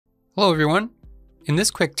Hello everyone. In this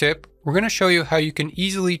quick tip, we're going to show you how you can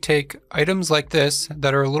easily take items like this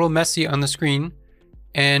that are a little messy on the screen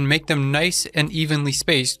and make them nice and evenly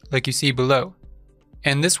spaced like you see below.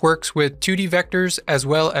 And this works with 2D vectors as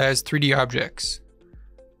well as 3D objects.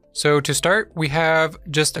 So to start, we have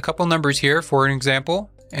just a couple numbers here for an example,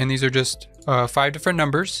 and these are just 5 different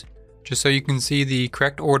numbers, just so you can see the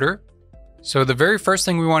correct order. So the very first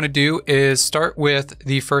thing we want to do is start with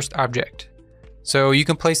the first object. So you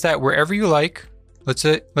can place that wherever you like. Let's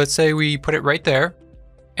say we put it right there.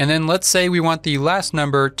 And then let's say we want the last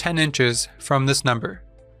number 10 inches from this number.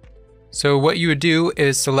 So what you would do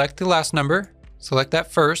is select the last number, select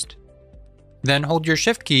that first, then hold your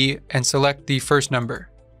Shift key and select the first number.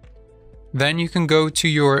 Then you can go to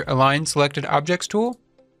your Align Selected Objects tool,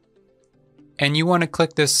 and you want to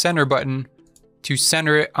click this center button to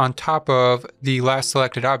center it on top of the last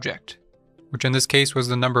selected object, which in this case was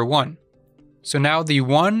the number 1. So now the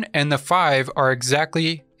 1 and the 5 are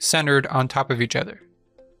exactly centered on top of each other.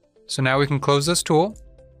 So now we can close this tool.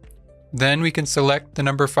 Then we can select the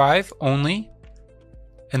number 5 only,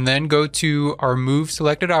 and then go to our Move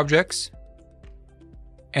Selected Objects.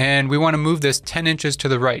 And we want to move this 10 inches to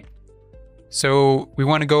the right. So we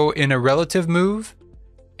want to go in a relative move,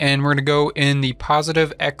 and we're going to go in the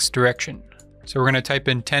positive X direction. So we're going to type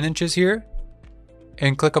in 10 inches here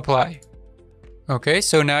and click Apply. Okay,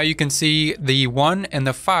 so now you can see the 1 and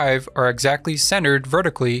the 5 are exactly centered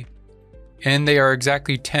vertically, and they are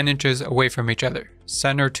exactly 10 inches away from each other,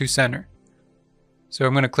 center to center. So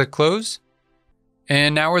I'm going to click Close,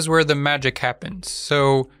 and now is where the magic happens.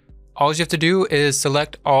 So all you have to do is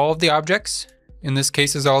select all of the objects. In this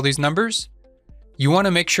case is all these numbers. You want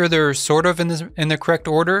to make sure they're sort of in the correct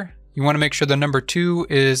order. You want to make sure the number 2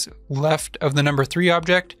 is left of the number 3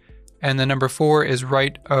 object, and the number 4 is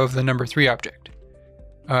right of the number 3 object.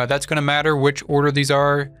 That's going to matter which order these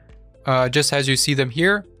are, just as you see them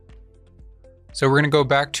here. So we're going to go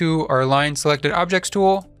back to our Align Selected Objects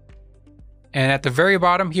tool. And at the very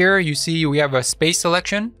bottom here, you see we have a space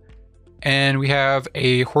selection, and we have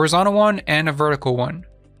a horizontal one and a vertical one.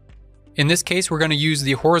 In this case, we're going to use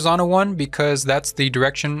the horizontal one because that's the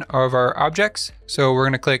direction of our objects. So we're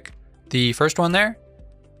going to click the first one there.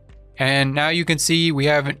 And now you can see we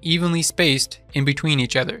have an evenly spaced in between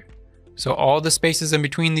each other. So all the spaces in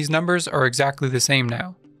between these numbers are exactly the same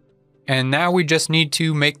now. And now we just need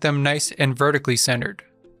to make them nice and vertically centered.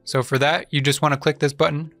 So for that, you just want to click this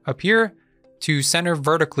button up here to center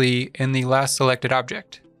vertically in the last selected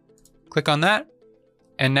object. Click on that,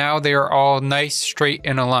 and now they are all nice, straight,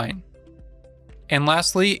 in a line. And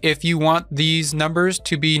lastly, if you want these numbers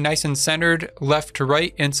to be nice and centered left to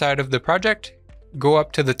right inside of the project, go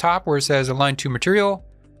up to the top where it says Align to Material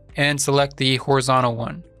and select the horizontal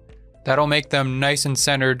one. That'll make them nice and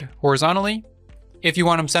centered horizontally. If you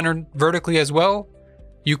want them centered vertically as well,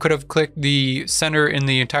 you could have clicked the center in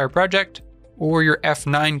the entire project or your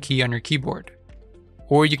F9 key on your keyboard.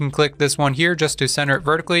 Or you can click this one here just to center it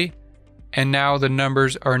vertically, and now the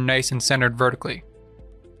numbers are nice and centered vertically.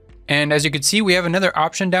 And as you can see, we have another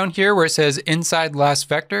option down here where it says Inside Last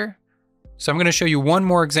Vector. So I'm going to show you one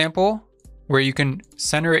more example where you can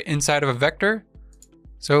center it inside of a vector.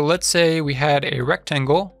 So let's say we had a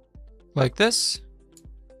rectangle like this,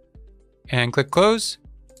 and click Close.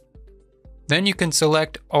 Then you can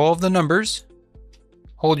select all of the numbers,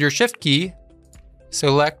 hold your Shift key,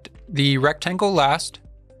 select the rectangle last,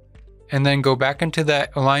 and then go back into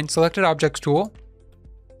that Align Selected Objects tool.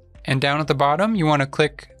 And down at the bottom, you want to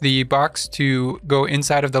click the box to go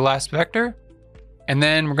inside of the last vector. And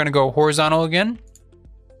then we're going to go horizontal again.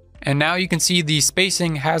 And now you can see the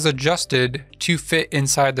spacing has adjusted to fit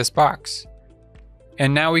inside this box.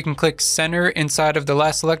 And now we can click center inside of the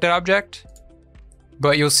last selected object.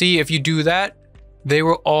 But you'll see if you do that, they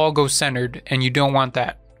will all go centered, and you don't want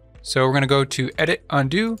that. So we're going to go to Edit,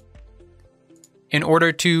 Undo. In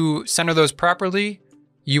order to center those properly,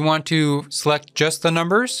 you want to select just the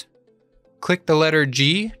numbers, click the letter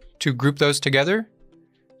G to group those together,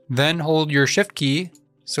 then hold your Shift key,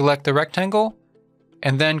 select the rectangle,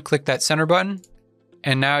 and then click that center button.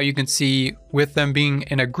 And now you can see with them being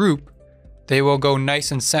in a group, they will go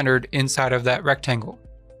nice and centered inside of that rectangle.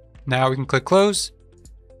 Now we can click Close,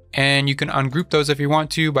 and you can ungroup those if you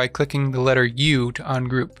want to by clicking the letter U to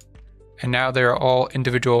ungroup. And now they're all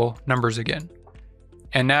individual numbers again.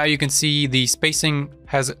 And now you can see the spacing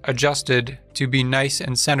has adjusted to be nice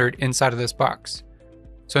and centered inside of this box.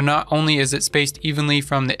 So not only is it spaced evenly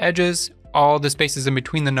from the edges, all the spaces in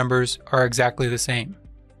between the numbers are exactly the same.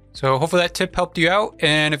 So hopefully that tip helped you out,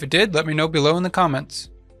 and if it did, let me know below in the comments.